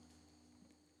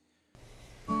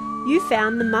You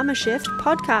found the Mama Shift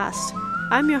podcast.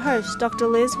 I'm your host, Dr.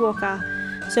 Liz Walker.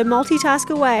 So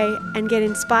multitask away and get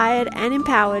inspired and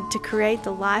empowered to create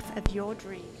the life of your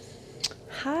dreams.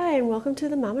 Hi, and welcome to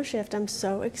the Mama Shift. I'm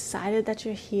so excited that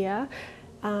you're here.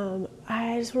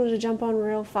 I just wanted to jump on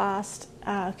real fast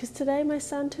because today my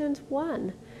son turns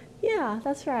 1. Yeah,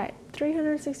 that's right.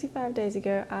 365 days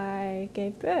ago, I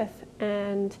gave birth,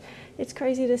 and it's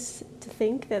crazy to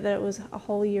think that it was a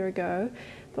whole year ago.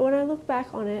 But when I look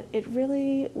back on it, it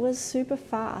really was super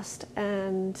fast,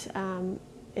 and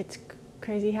it's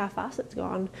crazy how fast it's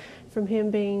gone from him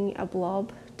being a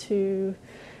blob to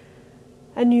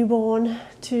a newborn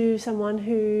to someone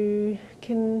who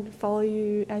can follow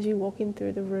you as you walk in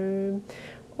through the room,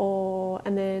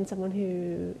 and then someone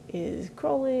who is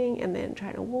crawling and then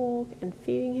trying to walk and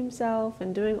feeding himself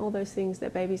and doing all those things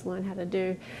that babies learn how to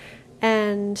do.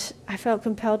 And I felt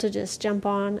compelled to just jump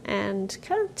on and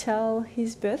kind of tell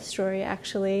his birth story,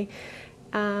 actually.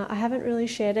 I haven't really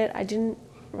shared it. I didn't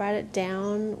write it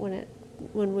down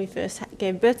when we first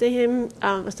gave birth to him.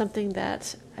 It was something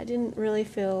that I didn't really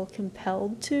feel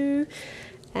compelled to.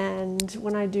 And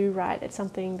when I do write, it's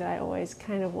something that I always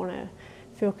kind of want to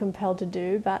feel compelled to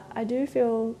do. But I do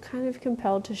feel kind of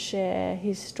compelled to share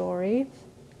his story.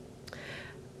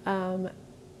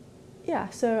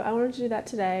 So I wanted to do that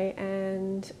today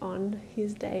and on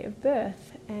his day of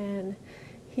birth. And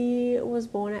he was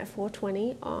born at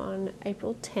 4:20 on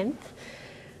April 10th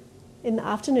in the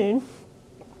afternoon.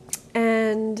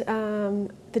 And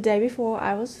the day before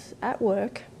I was at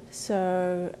work,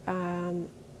 so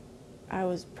I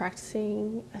was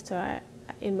practicing,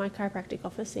 in my chiropractic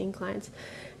office seeing clients,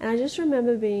 and I just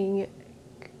remember being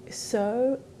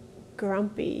so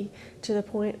grumpy to the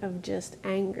point of just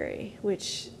angry,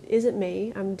 which isn't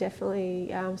me. I'm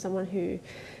definitely someone who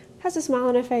has a smile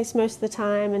on her face most of the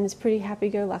time and is pretty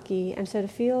happy-go-lucky, and so to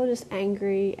feel just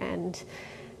angry and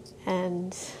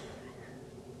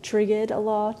triggered a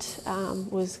lot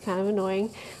was kind of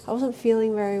annoying. I wasn't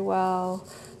feeling very well,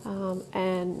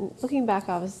 and looking back,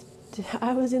 I was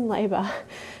in labor,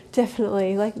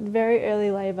 definitely, like very early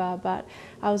labor, but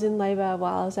I was in labor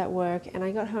while I was at work, and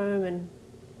I got home and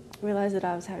realized that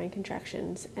I was having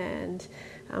contractions, and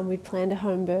we'd planned a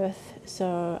home birth,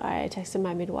 so I texted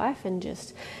my midwife and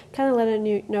just kind of let her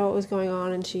know what was going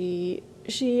on, and she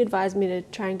advised me to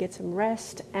try and get some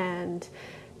rest and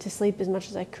to sleep as much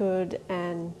as I could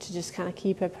and to just kind of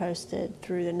keep her posted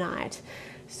through the night.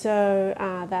 So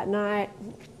that night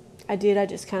I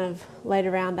just kind of laid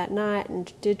around that night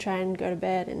and did try and go to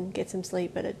bed and get some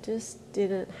sleep, but it just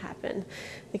didn't happen.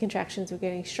 The contractions were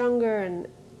getting stronger, and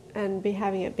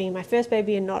having it being my first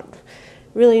baby and not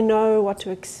really know what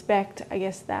to expect, I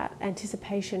guess that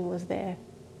anticipation was there.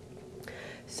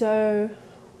 So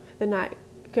the night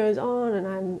goes on and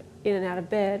I'm in and out of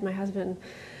bed. My husband,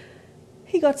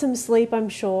 he got some sleep, I'm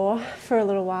sure, for a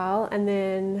little while, and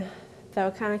then they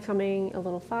were kind of coming a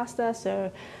little faster,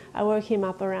 so I woke him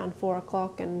up around 4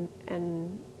 o'clock and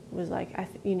was like,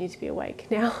 you need to be awake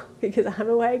now because I'm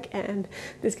awake and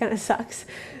this kind of sucks.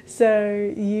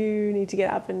 So you need to get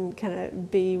up and kind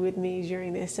of be with me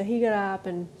during this. So he got up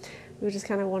and we were just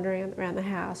kind of wandering around the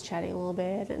house, chatting a little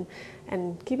bit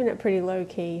and keeping it pretty low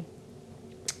key.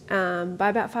 By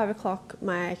about 5 o'clock,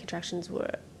 my contractions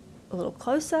were a little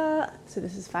closer. So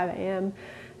this is 5 a.m.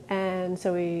 And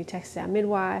so we texted our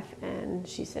midwife and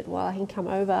she said, well, I can come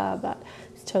over, but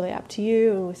it's totally up to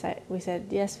you. And we said,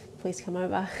 yes, please come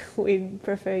over. We'd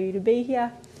prefer you to be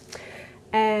here.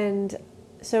 And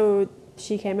so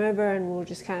she came over and we were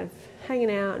just kind of hanging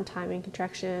out and timing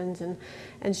contractions.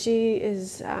 And she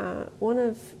is one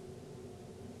of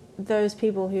those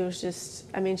people who was just,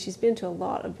 she's been to a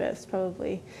lot of births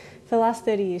probably. For the last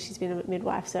 30 years, she's been a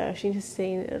midwife, so she's just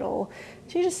seen it all.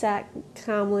 She just sat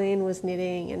calmly and was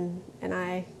knitting, and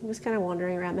I was kind of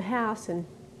wandering around the house and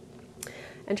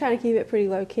trying to keep it pretty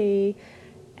low key.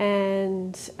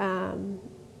 And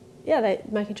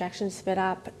my contractions sped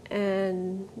up,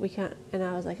 and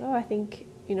I was like, oh, I think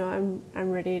I'm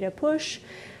ready to push.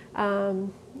 I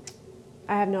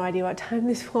have no idea what time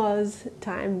this was.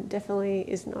 Time definitely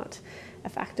is not a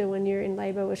factor when you're in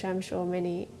labor, which I'm sure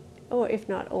many, or if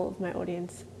not all of my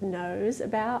audience knows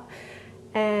about.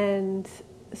 And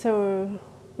so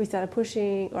I started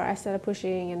pushing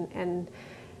and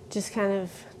just kind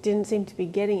of didn't seem to be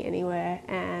getting anywhere.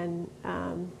 And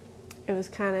it was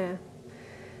kind of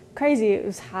crazy. It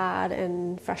was hard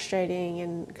and frustrating,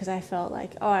 and because I felt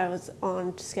like, I was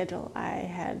on schedule.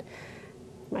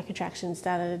 My contractions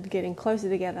started getting closer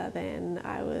together, then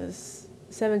I was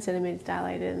 7 centimeters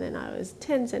dilated, and then I was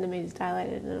 10 centimeters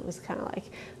dilated, and it was kind of like,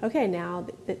 okay, now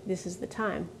this is the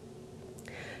time.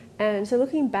 And so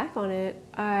looking back on it,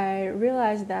 I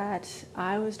realized that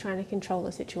I was trying to control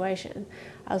the situation.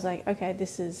 I was like, okay,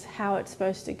 this is how it's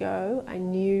supposed to go. I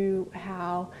knew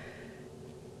how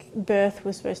birth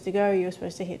was supposed to go. You were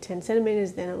supposed to hit 10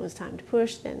 centimeters, then it was time to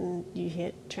push, then you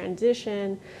hit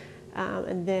transition,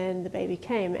 and then the baby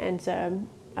came. And so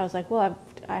I was like, well,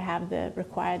 I have the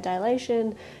required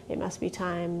dilation. It must be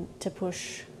time to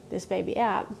push this baby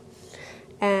out.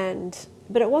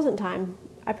 But it wasn't time.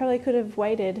 I probably could have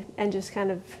waited and just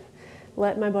kind of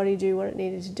let my body do what it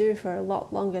needed to do for a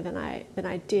lot longer than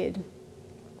I did.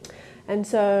 And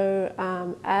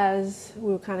so as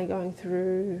we were kind of going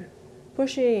through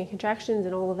pushing and contractions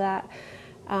and all of that,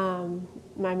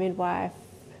 my midwife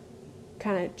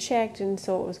kind of checked and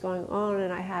saw what was going on,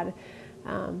 and I had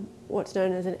what's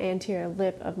known as an anterior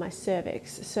lip of my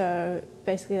cervix. So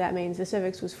basically that means the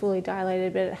cervix was fully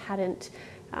dilated, but it hadn't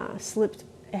slipped,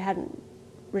 it hadn't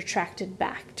retracted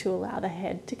back to allow the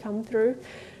head to come through.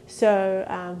 So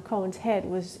Coen's head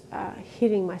was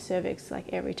hitting my cervix like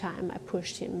every time I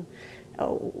pushed him,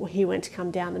 or he went to come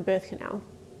down the birth canal.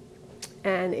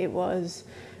 And it was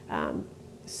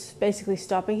basically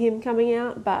stopping him coming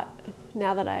out. But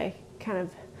now that I kind of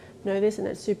know this, and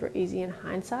it's super easy in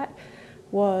hindsight,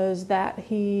 was that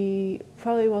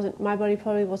my body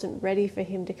probably wasn't ready for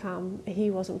him to come. He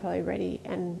wasn't probably ready,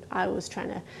 and I was trying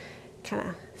to kind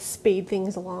of speed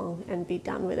things along and be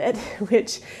done with it,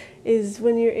 which is,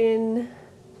 when you're in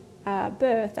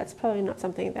birth, that's probably not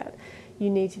something that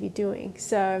you need to be doing.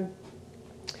 So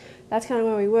that's kind of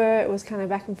where we were. It was kind of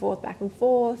back and forth.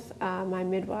 My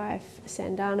midwife,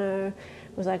 Sandano,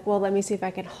 was like, well, let me see if I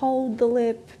can hold the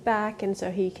lip back and so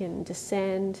he can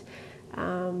descend,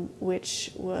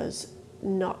 which was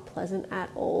not pleasant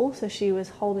at all. So she was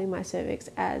holding my cervix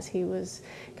as he was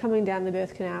coming down the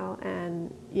birth canal,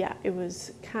 and yeah, it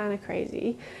was kind of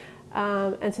crazy.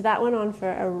 And so that went on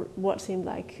for what seemed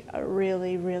like a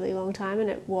really, really long time,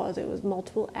 and it was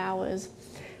multiple hours.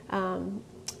 And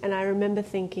I remember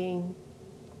thinking,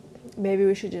 maybe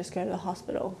we should just go to the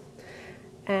hospital.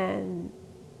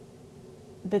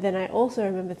 But then I also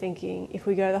remember thinking, if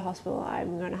we go to the hospital,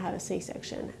 I'm going to have a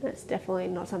C-section. And it's definitely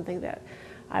not something that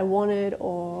I wanted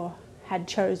or had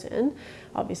chosen.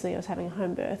 Obviously, I was having a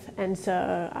home birth. And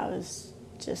so I was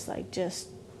just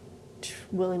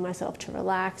willing myself to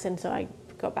relax. And so I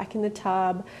got back in the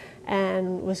tub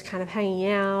and was kind of hanging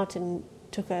out and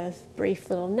took a brief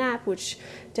little nap, which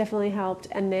definitely helped.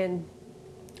 And then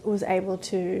was able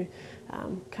to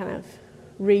kind of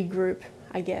regroup,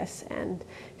 I guess, and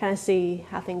kind of see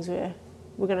how things were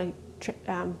going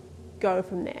to go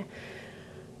from there.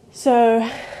 So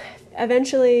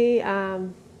eventually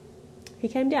he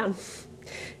came down.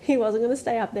 He wasn't going to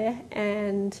stay up there,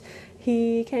 and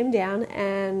he came down,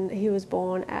 and he was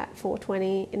born at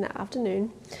 4:20 in the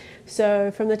afternoon.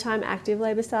 So from the time active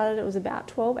labour started, it was about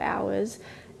 12 hours,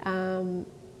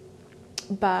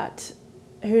 but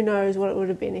who knows what it would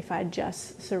have been if I'd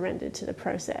just surrendered to the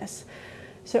process.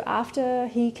 So after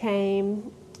he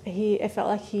came, it felt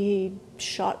like he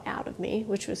shot out of me,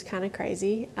 which was kind of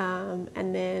crazy.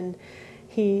 And then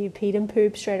he peed and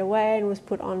pooped straight away and was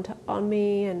put on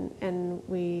me, and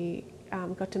we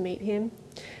got to meet him,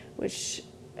 which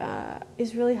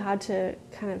is really hard to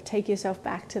kind of take yourself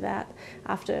back to that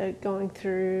after going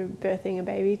through birthing a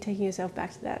baby, taking yourself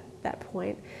back to that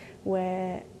point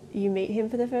where you meet him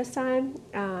for the first time.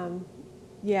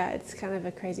 Yeah, it's kind of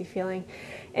a crazy feeling.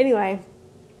 Anyway,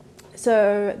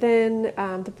 so then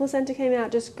the placenta came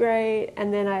out just great,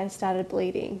 and then I started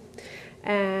bleeding.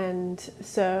 And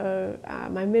so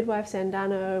my midwife,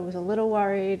 Sandano, was a little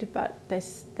worried, but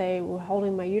they were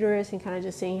holding my uterus and kind of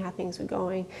just seeing how things were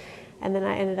going. And then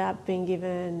I ended up being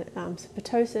given some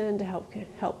Pitocin to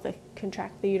help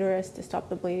contract the uterus to stop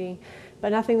the bleeding,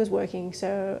 but nothing was working.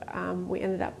 So we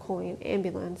ended up calling an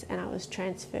ambulance, and I was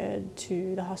transferred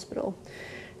to the hospital,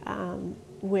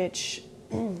 which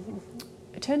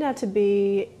it turned out to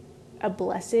be a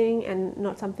blessing and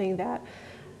not something that,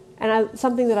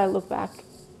 something that I look back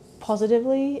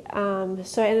positively.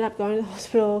 So I ended up going to the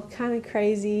hospital, kind of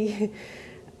crazy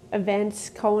events.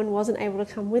 Coen wasn't able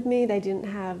to come with me. They didn't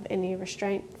have any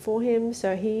restraint for him,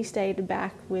 so he stayed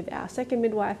back with our second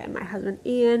midwife and my husband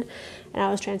Ian, and I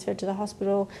was transferred to the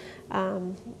hospital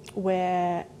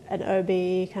where an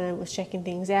OB kind of was checking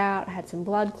things out. I had some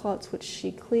blood clots, which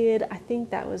she cleared. I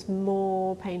think that was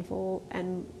more painful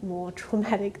and more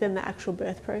traumatic than the actual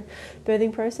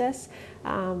birthing process.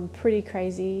 Pretty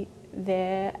crazy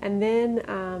there. And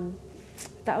then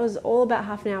that was all about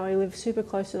half an hour. We lived super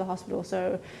close to the hospital,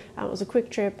 so it was a quick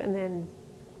trip, and then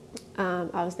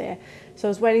I was there. So I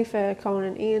was waiting for Coen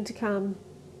and Ian to come,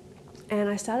 and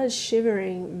I started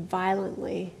shivering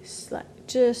violently, like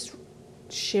just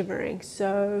shivering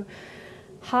so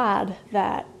hard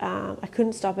that I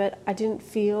couldn't stop it. I didn't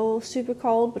feel super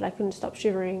cold, but I couldn't stop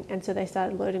shivering, and so they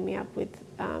started loading me up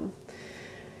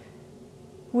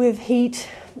with heat,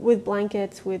 with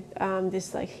blankets, with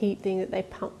this like heat thing that they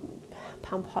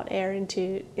pump hot air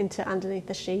into underneath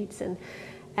the sheets,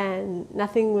 and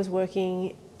nothing was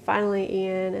working. Finally,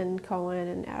 Ian and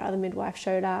Coen and our other midwife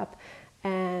showed up,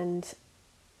 and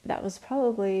that was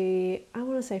probably, I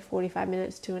want to say 45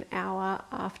 minutes to an hour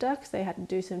after, because they had to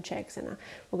do some checks, and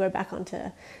we'll go back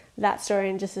onto that story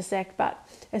in just a sec. But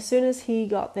as soon as he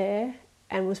got there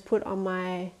and was put on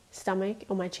my stomach,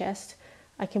 on my chest,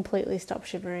 I completely stopped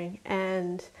shivering,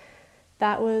 and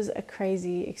that was a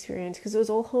crazy experience because it was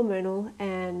all hormonal,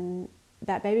 and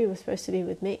that baby was supposed to be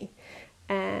with me.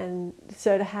 And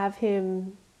so to have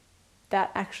him that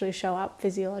actually show up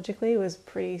physiologically was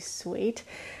pretty sweet.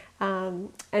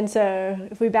 And so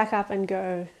if we back up and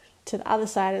go to the other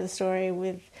side of the story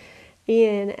with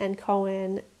Ian and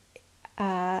Coen,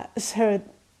 so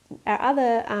our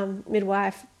other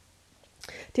midwife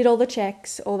did all the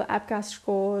checks, all the APGAR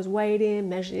scores, weighed him,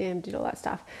 measured him, did all that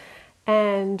stuff.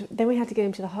 And then we had to get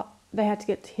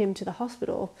him to the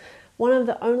hospital. One of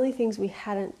the only things we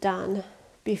hadn't done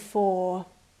before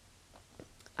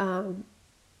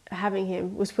having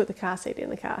him was put the car seat in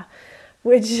the car,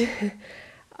 which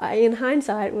in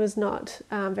hindsight was not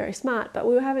very smart, but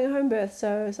we were having a home birth,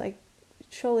 so it's like,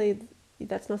 surely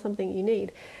that's not something you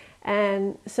need.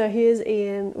 And so here's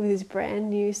Ian with his brand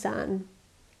new son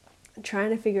trying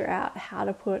to figure out how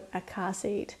to put a car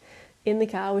seat in the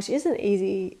car, which isn't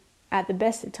easy at the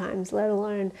best of times, let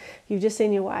alone you've just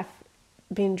seen your wife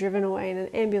being driven away in an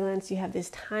ambulance, you have this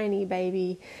tiny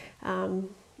baby,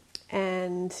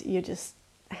 and you're just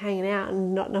hanging out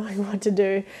and not knowing what to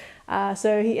do.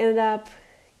 So he ended up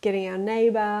getting our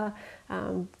neighbour,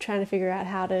 trying to figure out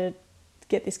how to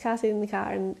get this car seat in the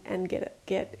car and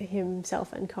get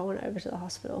himself and Coen over to the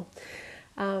hospital.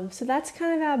 So that's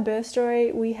kind of our birth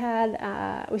story. We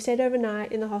stayed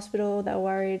overnight in the hospital. They were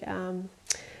worried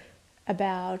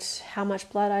about how much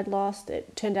blood I'd lost.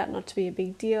 It turned out not to be a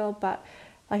big deal, but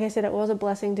like I said, it was a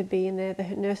blessing to be in there. The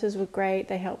nurses were great.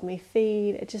 They helped me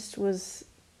feed. It just was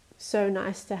so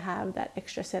nice to have that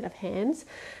extra set of hands,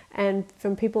 and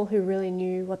from people who really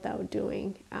knew what they were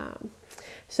doing.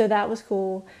 So that was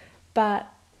cool. But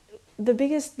the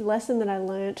biggest lesson that I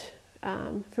learnt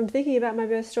from thinking about my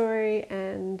birth story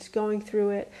and going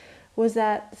through it was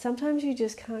that sometimes you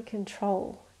just can't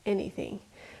control anything.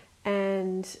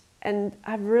 And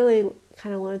I've really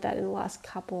kind of learned that in the last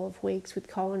couple of weeks with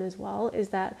Coen as well, is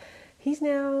that he's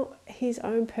now his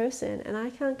own person, and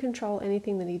I can't control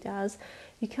anything that he does.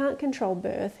 You can't control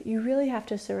birth. You really have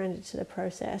to surrender to the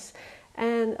process.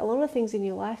 And a lot of things in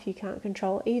your life you can't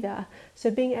control either. So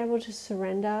being able to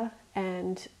surrender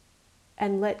and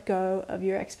let go of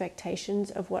your expectations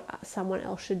of what someone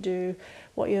else should do,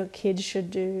 what your kids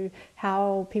should do,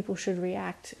 how people should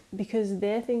react, because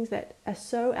they're things that are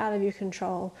so out of your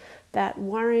control that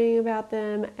worrying about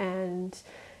them and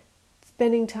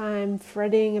spending time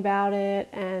fretting about it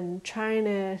and trying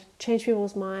to change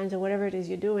people's minds or whatever it is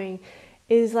you're doing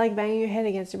is like banging your head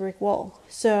against a brick wall.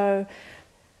 So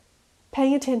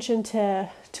paying attention to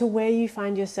where you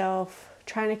find yourself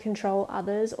trying to control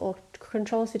others or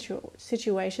control a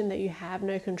situation that you have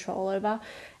no control over,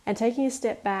 and taking a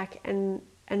step back and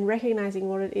recognizing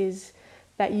what it is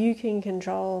that you can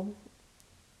control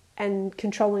and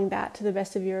controlling that to the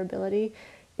best of your ability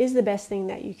is the best thing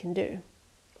that you can do.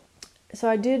 So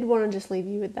I did want to just leave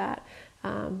you with that,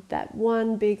 that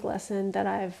one big lesson that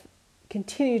I've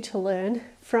continued to learn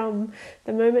from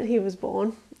the moment he was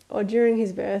born or during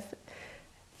his birth,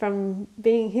 from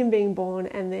him being born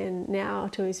and then now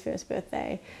to his first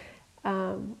birthday.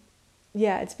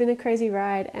 It's been a crazy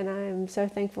ride, and I'm so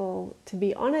thankful to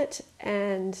be on it,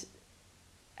 and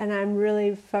I'm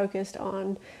really focused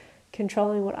on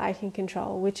controlling what I can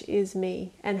control, which is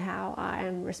me and how I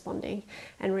am responding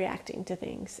and reacting to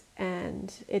things.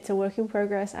 And it's a work in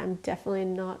progress. I'm definitely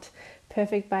not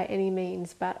perfect by any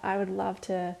means, but I would love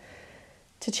to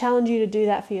challenge you to do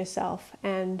that for yourself.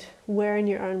 And where in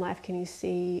your own life can you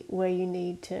see where you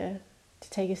need to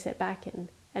take a step back and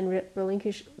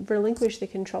relinquish the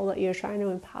control that you're trying to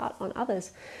impart on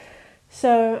others.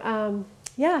 So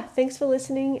thanks for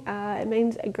listening. It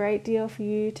means a great deal for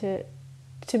you to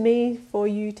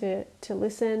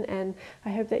listen, and I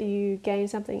hope that you gain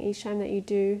something each time that you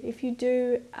do. If you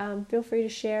do, feel free to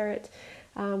share it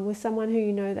with someone who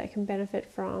you know that can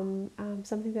benefit from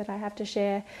something that I have to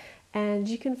share. And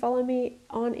you can follow me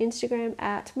on Instagram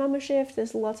at Mama Shift.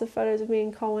 There's lots of photos of me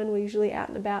and Coen. We're usually out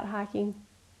and about hiking,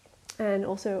 and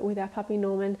also with our puppy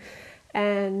Norman,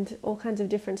 and all kinds of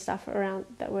different stuff around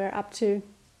that we're up to.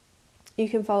 You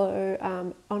can follow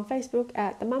on Facebook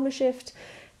at The Mama Shift,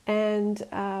 and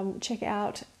check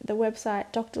out the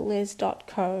website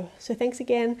drliz.co. So thanks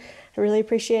again. I really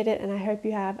appreciate it, and I hope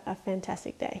you have a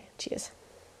fantastic day. Cheers.